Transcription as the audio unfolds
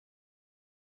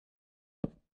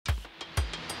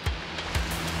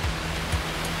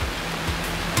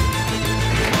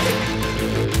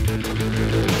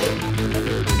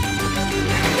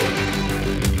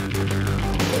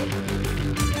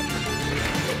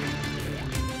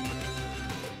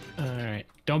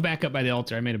Don't back up by the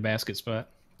altar. I made a basket spot.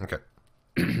 Okay.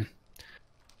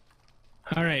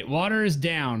 All right, water is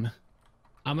down.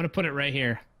 I'm gonna put it right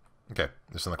here. Okay,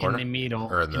 just in the corner? In the middle.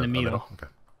 Or in the middle? Okay.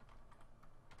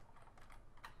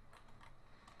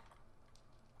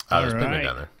 There's pigmen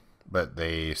down there. But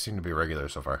they seem to be regular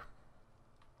so far.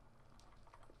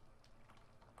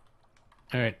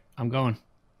 All right, I'm going.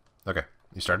 Okay.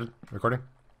 You started recording?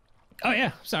 Oh,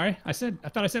 yeah. Sorry. I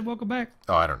thought I said welcome back.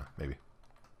 Oh, I don't know. Maybe.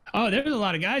 Oh, there's a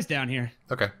lot of guys down here.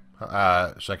 Okay.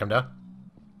 Should I come down?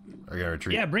 Are you gonna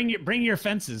retreat? Yeah, bring your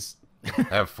fences. I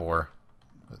have 4.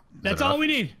 That's all we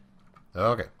need.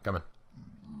 Oh, okay, coming.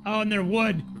 Oh, and they're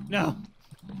wood. No.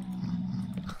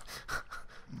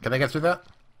 Can they get through that?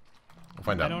 We'll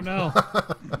find out. I don't know.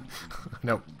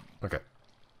 Nope. Okay.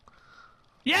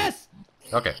 Yes!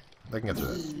 Okay, they can get through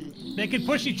that. They can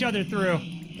push each other through.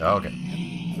 Oh, okay.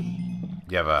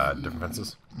 You have different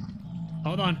fences?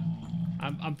 Hold on.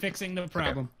 I'm fixing the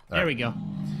problem. Okay. There we go.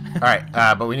 All right,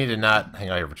 but we need to not hang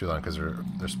out here for too long because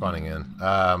they're spawning in.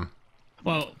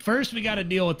 Well, first we got to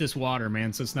deal with this water,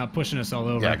 man, so it's not pushing us all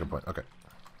over. Yeah, good point. Okay.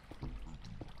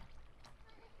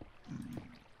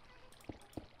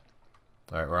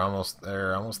 All right, we're almost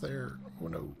there. Almost there. Oh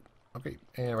no. Okay,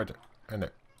 and right there. And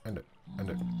there. And there. And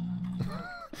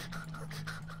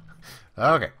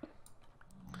there. Okay.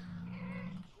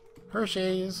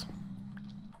 Hershey's.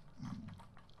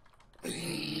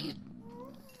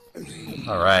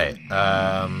 All right.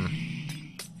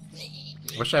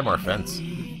 Wish I had more fence.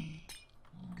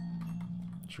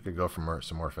 Sure could go for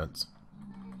some more fence.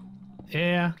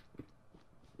 Yeah.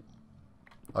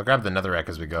 I'll grab the netherrack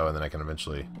as we go, and then I can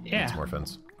eventually get some more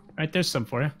fence. Right, there's some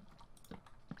for you.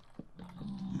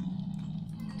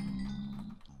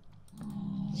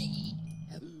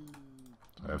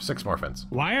 I have 6 more fence.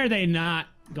 Why are they not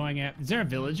going at... Is there a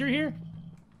villager here?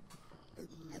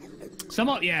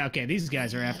 Yeah, okay, these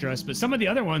guys are after us, but some of the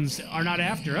other ones are not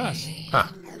after us. Huh.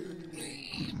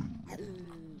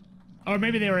 Or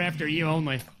maybe they were after you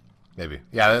only. Maybe.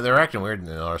 Yeah, they're acting weird in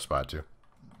another spot, too.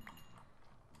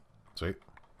 Sweet.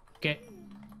 Okay.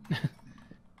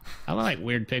 I like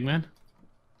weird pigmen.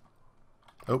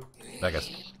 Oh, I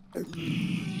guess.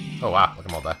 Oh, wow. Look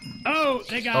at them all die. Oh,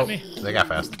 they got me. They got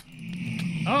fast.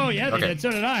 Oh, yeah, they did.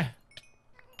 So did I.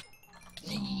 I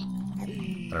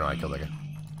don't know. I killed that guy.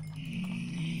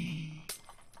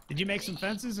 Did you make some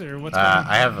fences, or what's going on?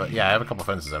 I have a couple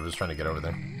fences. I'm just trying to get over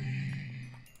there.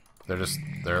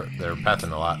 They're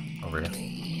pathing a lot over here.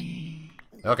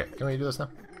 Okay, can we do this now?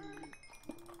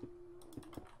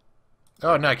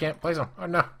 Oh no, I can't place them. Oh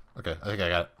no. Okay, I think I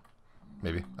got it.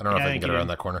 Maybe. I don't know if I can get around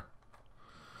that corner.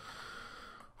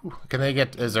 Ooh, can they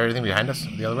get? Is there anything behind us?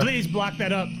 The other way? Please block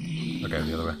that up. Okay,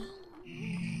 the other way.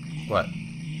 What?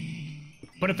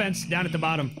 Put a fence down at the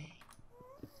bottom.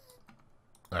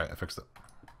 All right, I fixed it.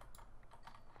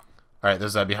 All right,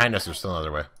 there's behind us. There's still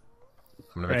another way.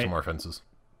 I'm gonna make some more fences.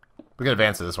 We can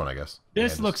advance to this one, I guess.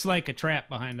 This looks like a trap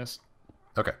behind us.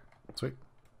 Okay, sweet.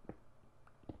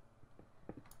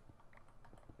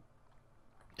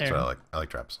 That's what I like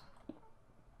traps.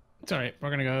 It's all right. We're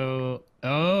gonna go.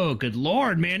 Oh, good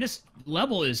lord, man! This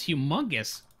level is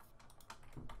humongous.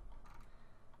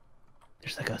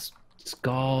 There's like a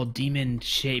skull demon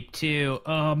shape too.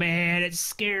 Oh man, it's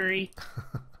scary.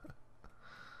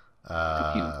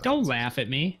 Don't laugh at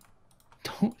me.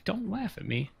 Don't laugh at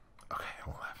me. Okay, I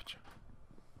won't laugh at you.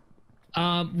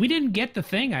 We didn't get the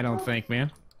thing, I don't think,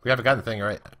 man. We haven't gotten the thing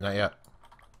right. Not yet.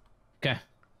 Okay.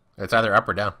 It's either up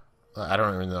or down. I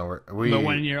don't even know where we. But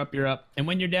when you're up, you're up, and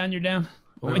when you're down, you're down.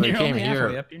 But when you're only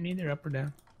halfway up, you're neither up or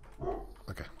down.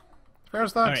 Okay.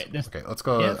 Pharaoh's thoughts. All right, okay, let's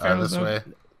go this way.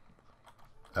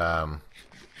 Yeah,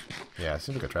 it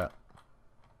seems like a trap.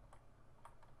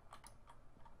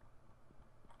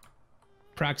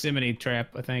 Proximity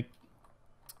trap, I think.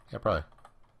 Yeah, probably.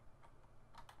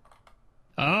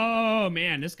 Oh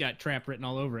man, this got trap written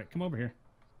all over it. Come over here.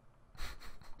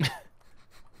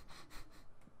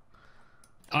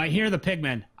 Oh, I hear the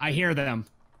pigmen. I hear them.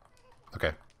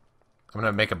 Okay. I'm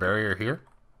gonna make a barrier here.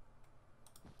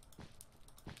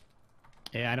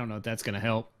 Yeah, I don't know if that's gonna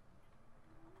help.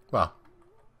 Well,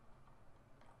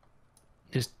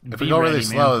 just if we go really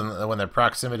slow when they're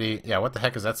proximity, yeah. What the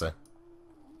heck does that say?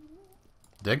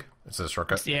 Dig? It says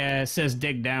shortcut. Yeah, it says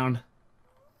dig down.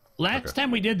 Last time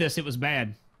we did this, it was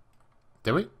bad.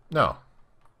 Did we? No.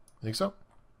 You think so?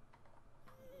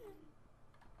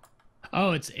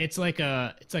 Oh, it's like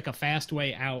a fast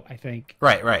way out, I think.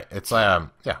 Right. It's yeah.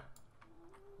 I'm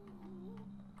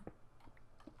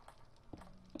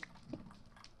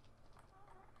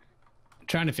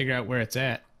trying to figure out where it's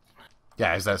at.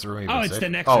 Yeah, is that the room? Oh, it's the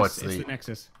Nexus. Oh, it's the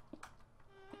Nexus.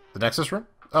 The Nexus room?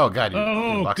 Oh god,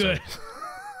 Oh, box good.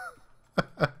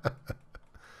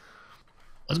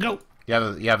 Let's go.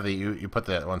 You put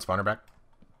the one spawner back?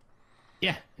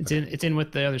 Yeah, it's in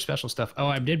with the other special stuff. Oh,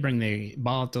 I did bring the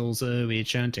bottles of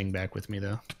enchanting back with me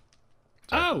though.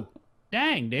 Sorry. Oh,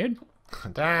 dang, dude.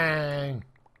 Dang.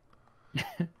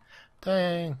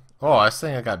 Dang. Oh, I was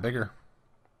thinking it got bigger.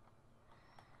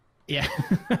 Yeah.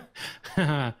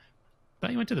 Thought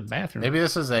you went to the bathroom. Maybe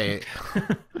this is a...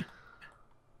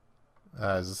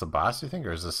 is this a boss, you think?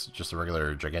 Or is this just a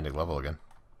regular gigantic level again?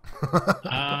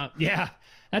 Yeah.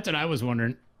 That's what I was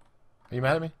wondering. Are you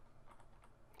mad at me?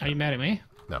 Are you mad at me?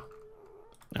 No.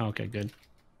 Oh, okay, good.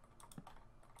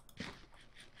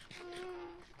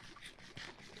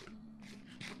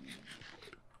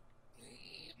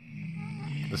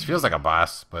 This feels like a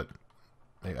boss, but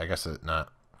I guess it's not.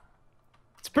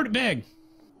 It's pretty big.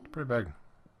 Pretty big.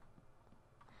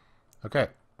 Okay.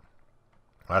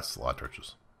 Well, that's a lot of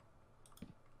torches.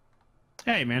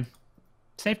 Hey, man.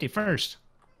 Safety first.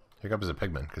 Here comes a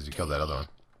pigman, because you killed that other one.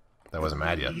 That wasn't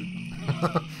mad yet.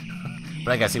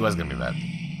 But I guess he was going to be mad.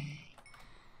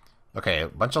 Okay, a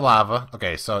bunch of lava.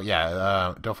 Okay, so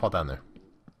yeah, don't fall down there.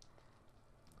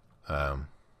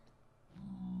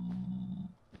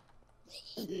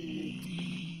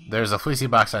 There's a fleecy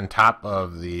box on top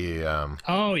of the...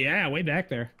 Oh, yeah, way back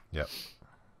there. Yep.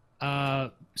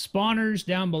 Spawners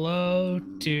down below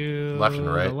to left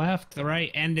and right. The left, the right,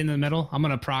 and in the middle. I'm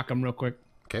going to proc them real quick.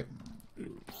 Okay.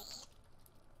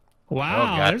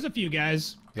 Wow, there's a few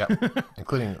guys. Yep,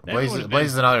 including blazes.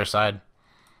 Blazes on the other side,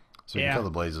 so you can Yeah. kill the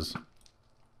blazes.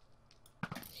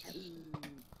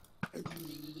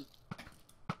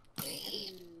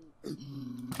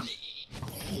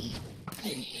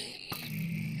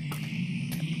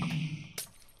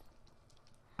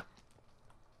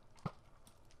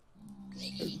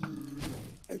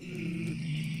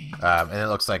 And it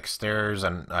looks like stairs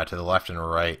and to the left and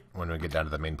right when we get down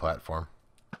to the main platform.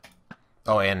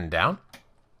 Oh, and down?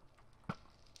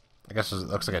 I guess it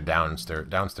looks like a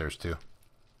downstairs too.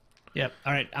 Yep.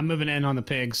 All right, I'm moving in on the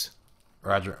pigs.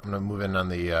 Roger. I'm gonna move in on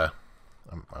the.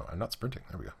 I'm not sprinting.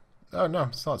 There we go. Oh no,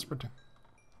 I'm still not sprinting.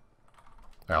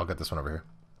 All right, I'll get this one over here.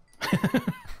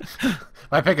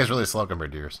 My pick is really slow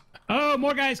compared to yours. Oh,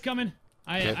 more guys coming.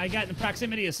 Okay. I got in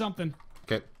proximity of something.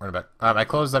 Okay, running back. I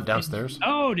closed up downstairs.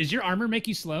 Oh, does your armor make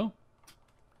you slow?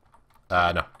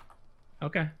 No.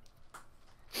 Okay.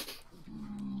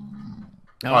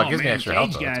 Oh, it gives me man, extra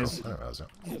health. cage Though. guys. Cool. I didn't realize that.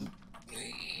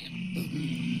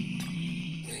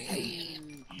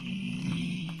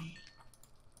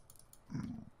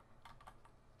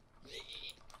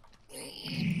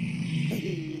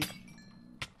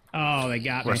 Oh, they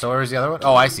got me. So where's the other one?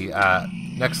 Oh, I see.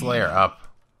 Next layer up,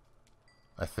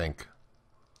 I think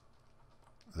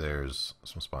there's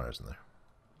some spawners in there.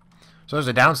 So there's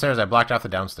a downstairs. I blocked off the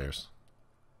downstairs.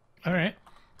 All right.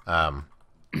 On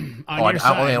your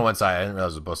side. only on one side. I didn't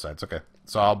realize it was both sides. Okay.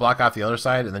 So I'll block off the other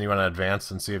side, and then you want to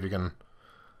advance and see if you can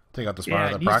take out the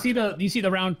spawner. Yeah. Do you see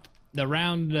the round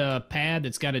pad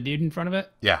that's got a dude in front of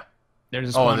it? Yeah.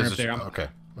 There's a spawner up there. Okay.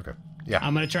 Okay. Yeah.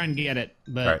 I'm gonna try and get it,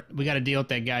 but we got to deal with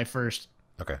that guy first.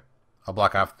 Okay. I'll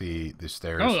block off the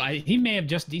stairs. Oh, he may have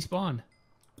just despawned.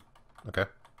 Okay.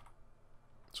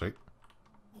 Sweet.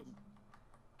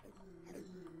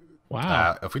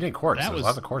 Wow. If we need quartz, there's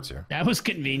lots of quartz here. That was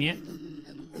convenient.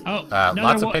 Oh,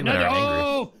 lots of pigmen are angry.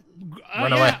 Oh,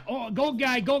 Run away. Oh, gold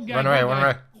guy. Run away,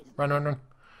 run. Run.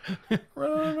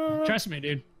 Trust me,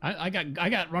 dude. I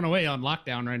got run away on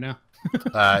lockdown right now.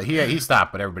 He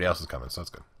stopped, but everybody else is coming, so that's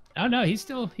good. Oh no, he's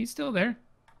still there.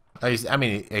 He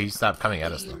stopped coming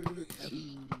at us though.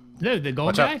 Dude, the gold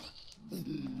Watch guy?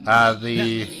 out.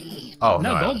 Oh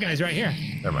No, gold guy's right here.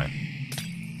 Never mind.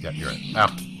 Yep, you're right. Oh.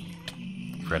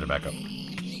 Forgot to back up.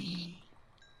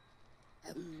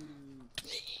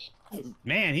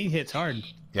 Man, he hits hard.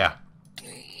 Yeah.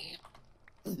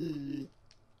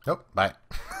 Nope, bye.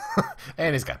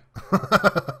 And he's gone.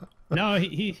 No,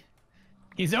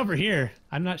 he's over here.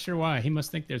 I'm not sure why. He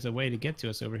must think there's a way to get to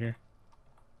us over here.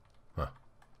 Huh.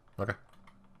 Okay.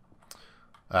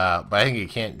 But I think you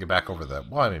can't get back over the...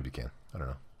 Well, maybe you can. I don't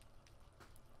know.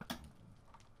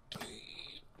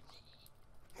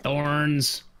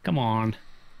 Thorns. Come on.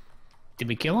 Did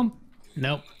we kill him?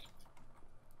 Nope.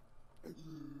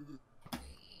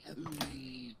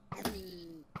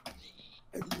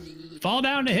 Fall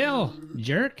down the hill,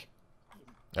 jerk.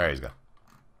 All right, he's gone.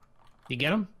 You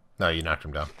get him? No, you knocked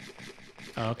him down.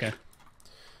 Oh, okay.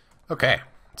 Okay.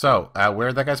 So, where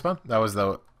did that guy spawn? That was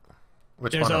the...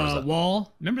 Which There's spawner was a that?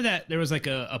 wall. Remember that there was like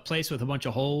a place with a bunch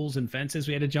of holes and fences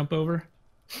we had to jump over?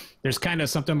 There's kind of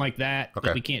something like that, Okay.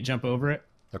 but we can't jump over it.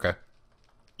 Okay.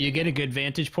 You get a good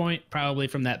vantage point, probably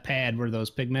from that pad where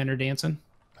those pigmen are dancing.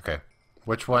 Okay.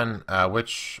 Which one? Where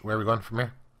are we going from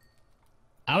here?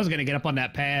 I was gonna get up on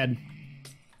that pad.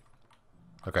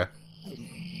 Okay.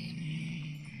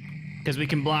 Because we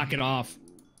can block it off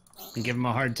and give them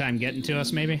a hard time getting to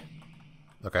us, maybe.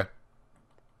 Okay.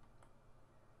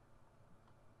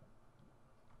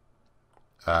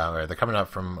 All right, they're coming up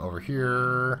from over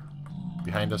here,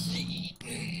 behind us.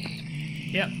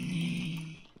 Yep.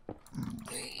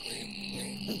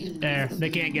 There, they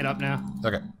can't get up now.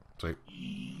 Okay, sweet.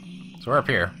 So we're up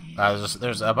here.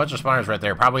 There's a bunch of spawners right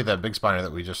there. Probably the big spawner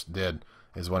that we just did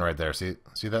is one right there. See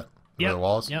that? Yep. Where the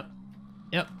walls? Yep.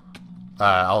 Yep.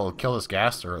 I'll kill this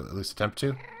ghast, or at least attempt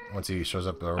to, once he shows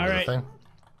up over the thing.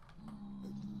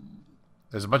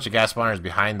 There's a bunch of gas spawners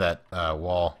behind that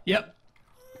wall. Yep.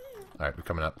 All right, we're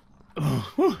coming up.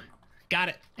 Got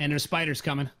it. And there's spiders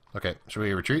coming. Okay, should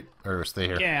we retreat or stay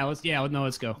here? Yeah, let's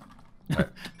go. Right.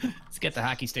 Let's get the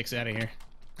hockey sticks out of here.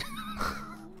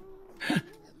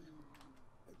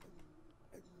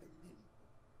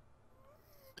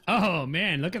 Oh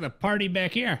man, look at the party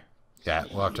back here. Yeah,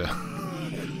 we'll have to.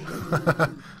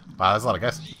 Wow, that's a lot of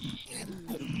guys.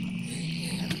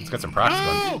 Let's get some procs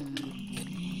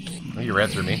going. Oh, you ran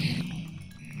through me.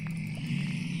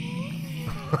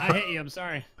 I hit you. I'm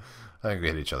sorry. I think we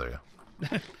hit each other.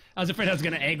 Yeah. I was afraid I was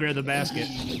gonna aggro the basket.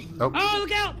 Oh, Oh,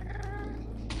 look out!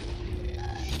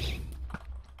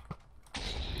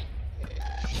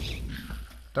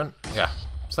 don't. Yeah.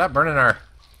 Stop burning our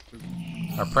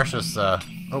precious. Oh,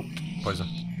 poison.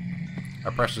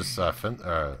 Our precious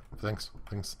things.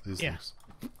 These Yeah. things.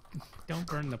 Don't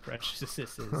burn the precious.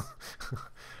 All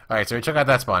right, so we took out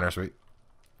that spawner. Sweet.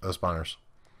 Those spawners.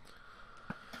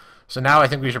 So now I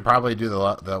think we should probably do the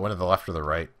one to the left or the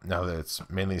right. Now that it's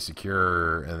mainly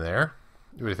secure in there.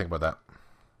 What do you think about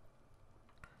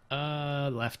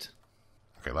that? Left.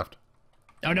 Okay, left.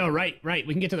 Oh no, right. We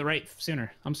can get to the right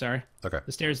sooner. I'm sorry. Okay.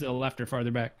 The stairs to the left are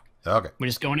farther back. Okay. We're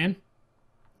just going in.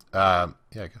 Yeah,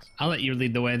 I guess. I'll let you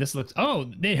lead the way. This looks. Oh,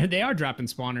 they are dropping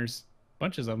spawners.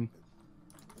 Bunches of them.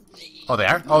 Oh, they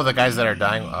are. Oh, the guys that are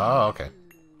dying. Oh, okay.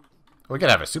 We could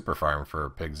have a super farm for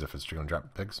pigs if it's going to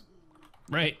drop pigs.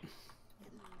 Right.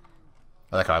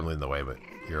 I like how I'm leading the way, but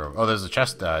you're over. Oh, there's a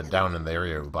chest down in the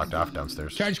area we blocked off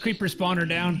downstairs. Charge creeper spawner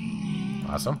down.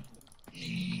 Awesome.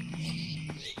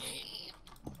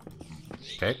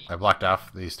 Okay, I blocked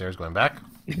off the stairs going back.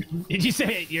 Did you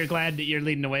say you're glad that you're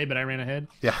leading the way, but I ran ahead?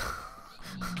 Yeah.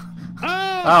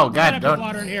 Oh, God, don't.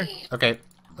 Water in here. Okay,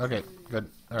 good.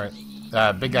 All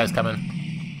right. Big guy's coming.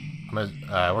 I'm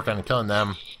gonna work on killing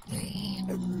them.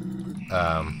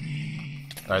 All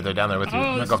right, they're down there with you.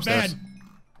 I'm gonna go upstairs. Bad.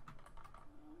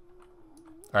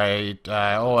 All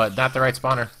right. Not the right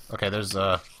spawner. Okay, there's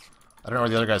I don't know where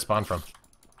the other guys spawned from.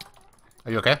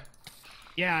 Are you okay?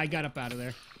 Yeah, I got up out of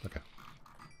there. Okay.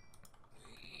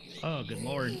 Oh, good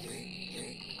lord.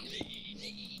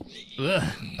 Ugh.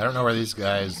 I don't know where these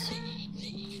guys.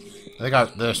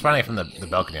 They're spawning from the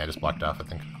balcony. I just blocked off, I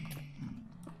think.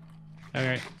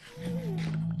 Okay.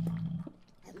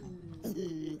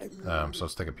 So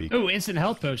let's take a peek. Oh, instant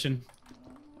health potion.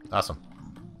 Awesome.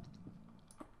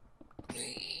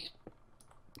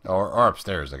 Or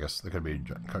upstairs, I guess. They could be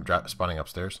spawning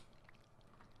upstairs.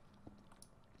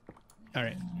 All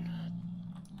right.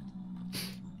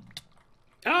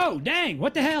 Oh, dang!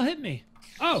 What the hell hit me?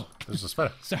 Oh, There's a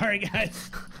spider. sorry,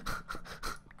 guys.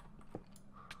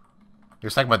 You're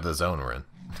talking about the zone we're in.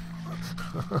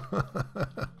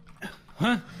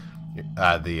 Huh?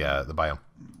 The biome.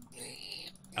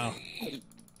 Oh.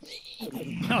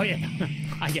 Oh yeah,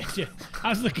 I get you. I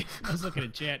was looking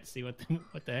at chat to see what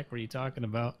the heck were you talking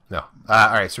about? No.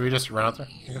 All right. So we just run out there.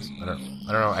 I guess. I don't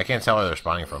know. I can't tell where they're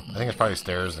spawning from. I think it's probably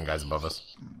stairs and guys above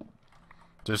us.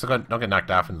 Just don't get knocked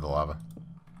off into the lava.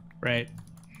 Right.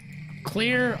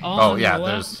 Clear on Oh yeah, the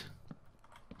left. there's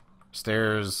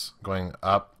stairs going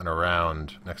up and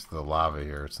around next to the lava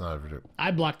here. It's not. I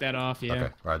blocked that off. Yeah. Okay,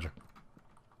 Roger.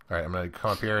 All right, I'm gonna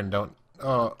come up here and don't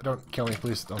kill me,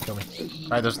 please. Don't kill me. All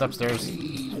right, there's upstairs.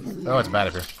 Oh, it's bad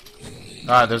up here.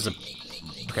 There's a.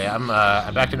 Okay, I'm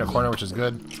backed into a corner, which is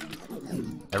good.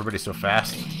 Everybody's so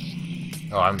fast.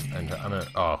 Oh, I'm gonna.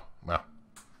 Oh, well.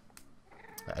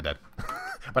 I died.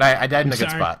 But I died in a good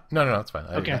sorry. spot. No, it's fine.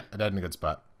 Okay. I died in a good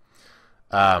spot.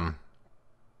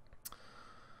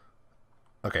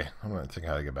 Okay, I'm gonna think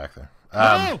how to get back there.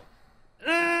 I'm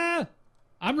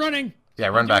running. Yeah,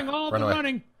 run back. Run away.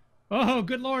 Running. Oh,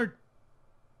 good lord.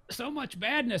 So much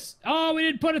badness. Oh, we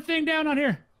didn't put a thing down on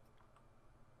here.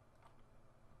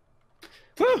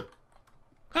 Whew.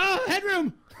 Oh,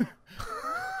 headroom.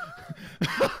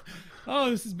 Oh,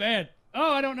 this is bad.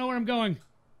 Oh, I don't know where I'm going.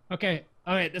 Okay,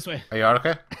 All right, this way. Are you out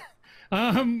okay?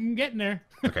 Getting there.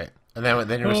 Okay. And then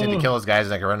you just need to kill those guys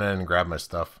and I can run in and grab my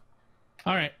stuff.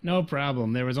 All right, no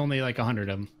problem. There was only like 100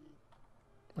 of them.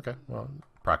 Okay, well,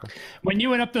 proc 'em. When you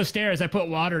went up those stairs, I put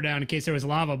water down in case there was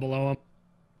lava below them.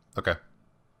 Okay.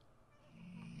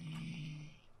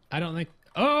 I don't think...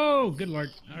 Oh, good lord.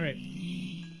 All right.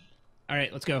 All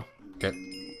right, let's go. Okay.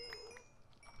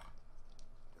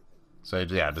 So,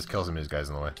 yeah, just kill some of these guys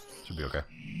in the way. Should be okay.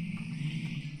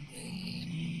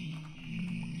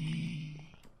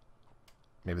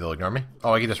 Maybe they'll ignore me?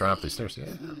 Oh, I can just run up these stairs. Yeah.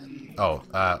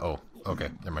 Oh, okay.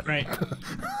 Never mind. Right.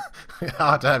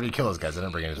 I'll have to have you kill those guys. I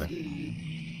didn't bring anything.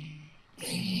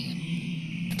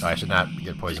 Oh, I should not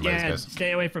get poisoned by these guys.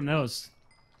 Stay away from those.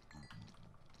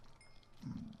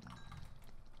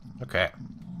 Okay.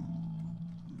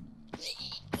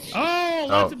 Oh,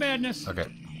 lots of badness. Okay.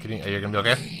 Are you gonna be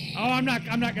okay? Oh, I'm not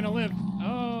gonna live.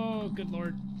 Oh, good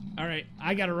lord. All right,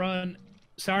 I gotta run.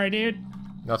 Sorry, dude.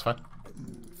 No, it's fine.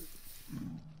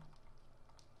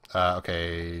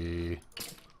 Okay.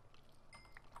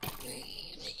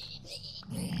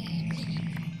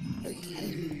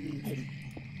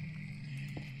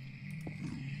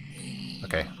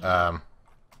 Okay. All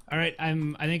right, I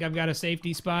think I've got a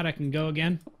safety spot. I can go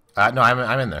again. No,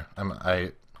 I'm in there.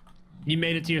 You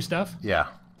made it to your stuff? Yeah.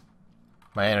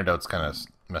 My antidote's kind of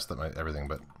messed up everything,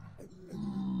 but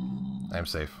I'm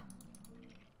safe.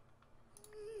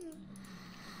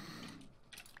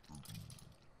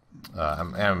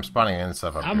 I'm spawning in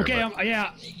stuff up here. I'm okay.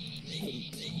 Yeah.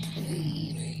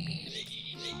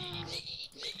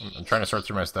 I'm trying to sort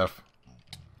through my stuff.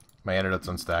 My antidote's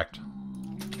unstacked.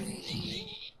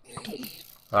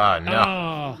 Ah, no.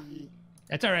 Oh,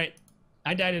 that's all right.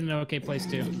 I died in an okay place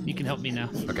too. You can help me now.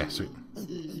 Okay, sweet.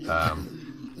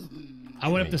 I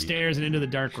went up the stairs and into the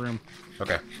dark room.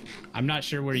 Okay. I'm not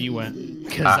sure where you went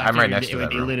because I'm right next to that it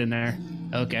would be room. lit in there.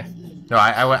 Okay. No,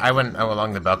 I went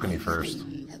along the balcony first.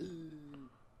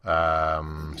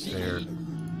 Stair,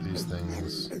 these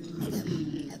things.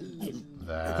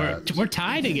 That. We're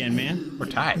tied again, man. We're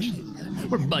tied.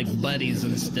 We're like buddies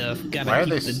and stuff. Gotta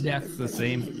keep the deaths the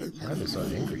same. Why are they so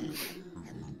angry?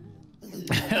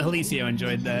 Heliceo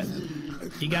enjoyed that.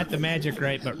 He got the magic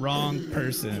right, but wrong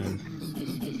person.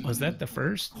 Was that the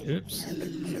first? Oops.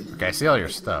 Okay, I see all your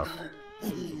stuff.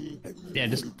 Yeah,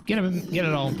 just get it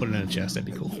all and put it in a chest.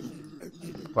 That'd be cool.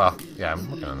 Well, yeah, I'm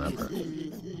working on that part.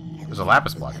 There's a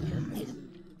lapis block in here.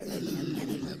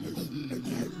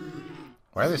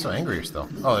 Why are they so angry still?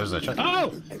 Oh, there's a check.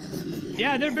 Oh!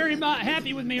 Yeah, they're very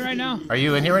happy with me right now. Are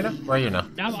you in here right now? Where are you now?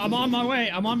 I'm on my way.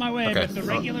 I'm on my way, Okay. but the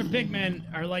regular pigmen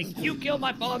are like, you killed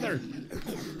my father.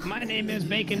 My name is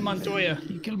Bacon Montoya.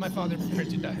 You killed my father. Prepare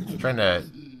to die. I'm trying to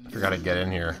figure out how to get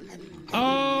in here.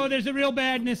 Oh, there's a real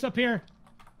badness up here.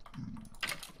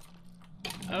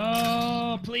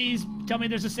 Oh, please tell me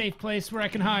there's a safe place where I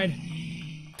can hide.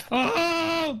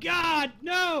 Oh, God,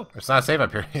 no! It's not safe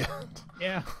up here yet.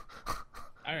 Yeah.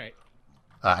 All right.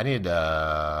 I need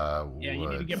Yeah, you need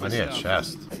to wood. get I my need a stuff.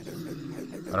 chest.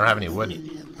 I don't have any wood.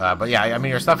 But yeah, I mean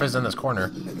your stuff is in this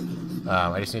corner.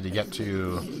 I just need to get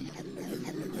to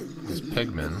these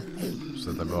pigmen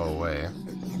so that they go away.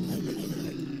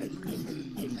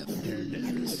 There it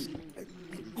is.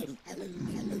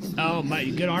 Oh, my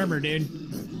good armor, dude.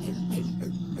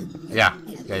 Yeah.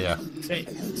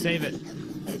 Save it.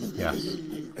 Yes.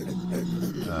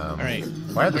 All right.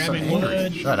 Why are they so Grabbing angry?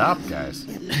 wood. Shut up, guys.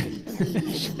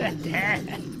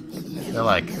 They're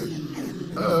like,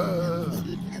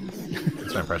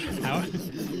 that's my impression. How?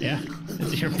 Yeah,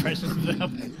 that's your impression of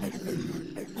them.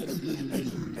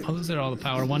 Oh, those are all the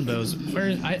power 1 bows.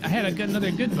 Where I had another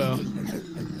good bow.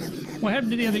 What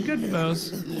happened to the other good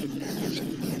bows?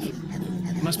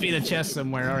 Must be in a chest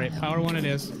somewhere. All right, power 1 it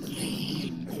is.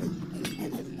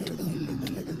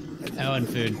 Oh, and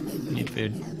food. Need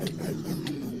food.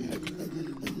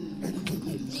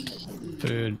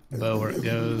 Food. Bow where it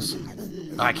goes.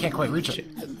 Oh, I can't quite reach it.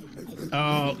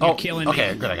 Oh, you're killing me.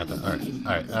 Okay, good. I got that. All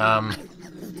right.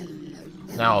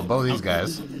 Now I'll bow these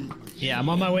guys. Yeah, I'm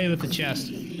on my way with the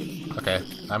chest. Okay,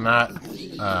 I'm not.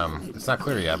 It's not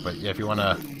clear yet, but yeah, if you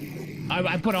wanna.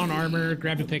 I put on armor,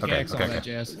 grabbed a pickaxe, Okay, all that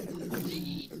jazz.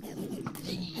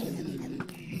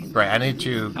 Right, I need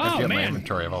to Oh, empty out my man.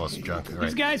 inventory of all this junk. These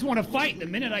Right, guys want to fight the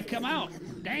minute I come out.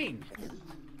 Dang.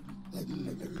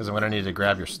 because I'm gonna need to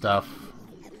grab your stuff.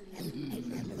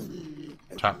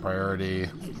 Top priority,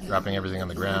 dropping everything on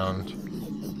the ground.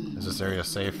 Is this area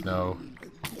safe? No.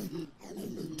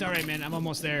 It's all right, man. I'm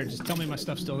almost there. Just tell me my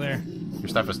stuff's still there. Your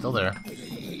stuff is still there.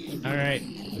 All right.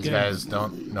 These Good. guys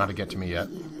don't know how to get to me yet.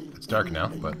 It's dark now,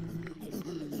 but...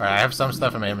 Alright, I have some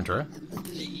stuff in my inventory.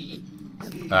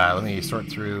 Let me sort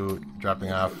through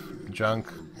dropping off junk.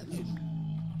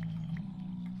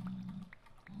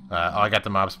 Oh, I got the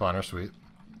mob spawner. Sweet.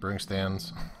 Brewing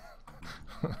stands.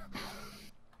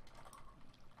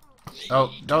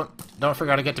 Oh, don't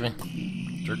forget to get to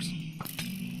me, jerks.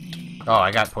 Oh,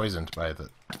 I got poisoned by the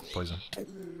poison.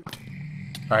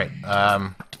 All right.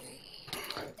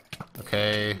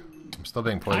 Okay. I'm still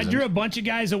being poisoned. I drew a bunch of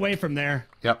guys away from there.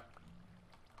 Yep.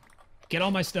 Get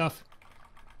all my stuff.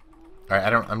 All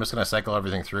right. I'm just gonna cycle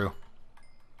everything through.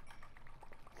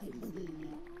 All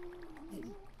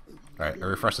right. I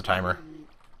refresh the timer.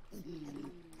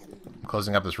 I'm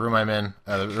closing up this room I'm in.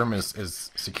 The room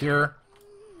is secure.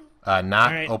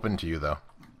 Not right. open to you though,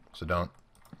 so don't.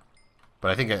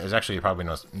 But I think there's actually probably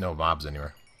no mobs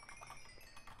anywhere.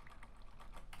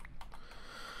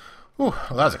 Ooh,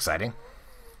 well, that was exciting.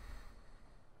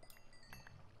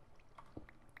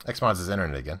 Xmods is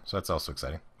entering it again, so that's also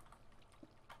exciting.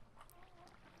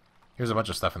 Here's a bunch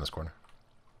of stuff in this corner.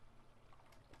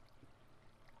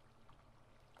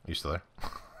 Are you still there?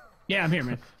 Yeah, I'm here,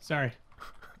 man. Sorry.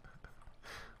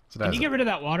 So Can you get rid of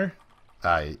that water?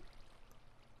 Yeah.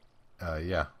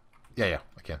 Yeah,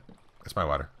 I can. It's my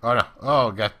water. Oh, no.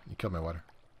 Oh, God. You killed my water.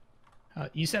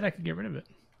 You said I could get rid of it.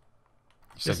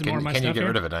 You said, can you get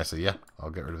rid of it? And I said, yeah, I'll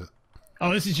get rid of it.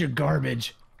 Oh, this is your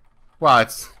garbage. Well,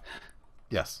 it's...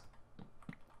 Yes.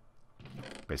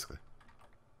 Basically.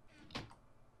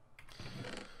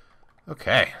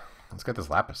 Okay. Let's get this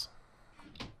lapis.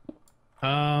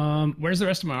 Where's the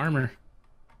rest of my armor?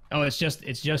 Oh, it's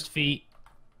just feet,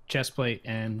 chest plate,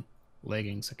 and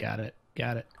leggings. I got it.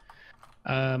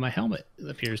 My helmet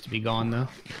appears to be gone though.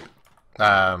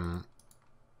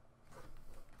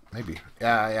 Maybe.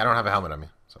 Yeah, I don't have a helmet on me.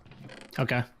 So.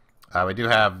 Okay. We do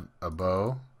have a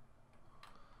bow.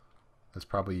 That's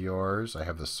probably yours. I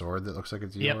have the sword that looks like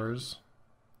it's yours.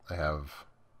 I have.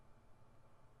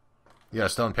 You got a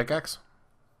stone pickaxe?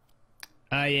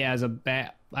 Yeah, as a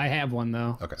bat. I have one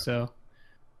though. Okay. So.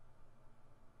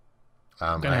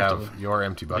 I have your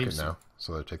empty bucket now,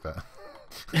 so take that.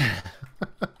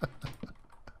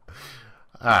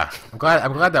 I'm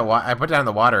glad that I put down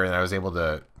the water and I was able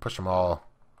to push them all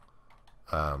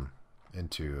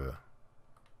into.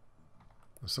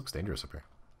 This looks dangerous up here.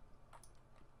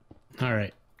 All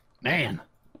right, man.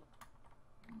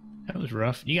 That was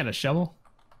rough. You got a shovel?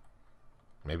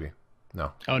 Maybe.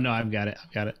 No. Oh no, I've got it.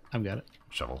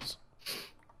 Shovels.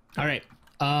 All right.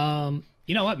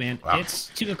 You know what, man? Wow. It's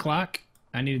 2 o'clock.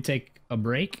 I need to take a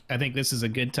break. I think this is a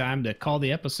good time to call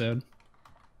the episode.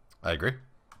 I agree.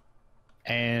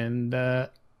 And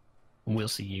we'll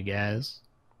see you guys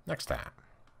next time.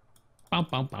 See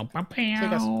you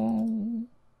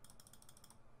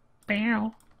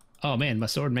guys. Oh man, my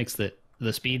sword makes the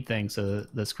speed thing so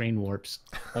the screen warps.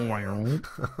 Bye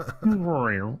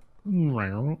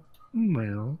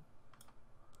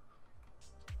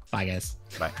guys.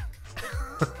 Bye.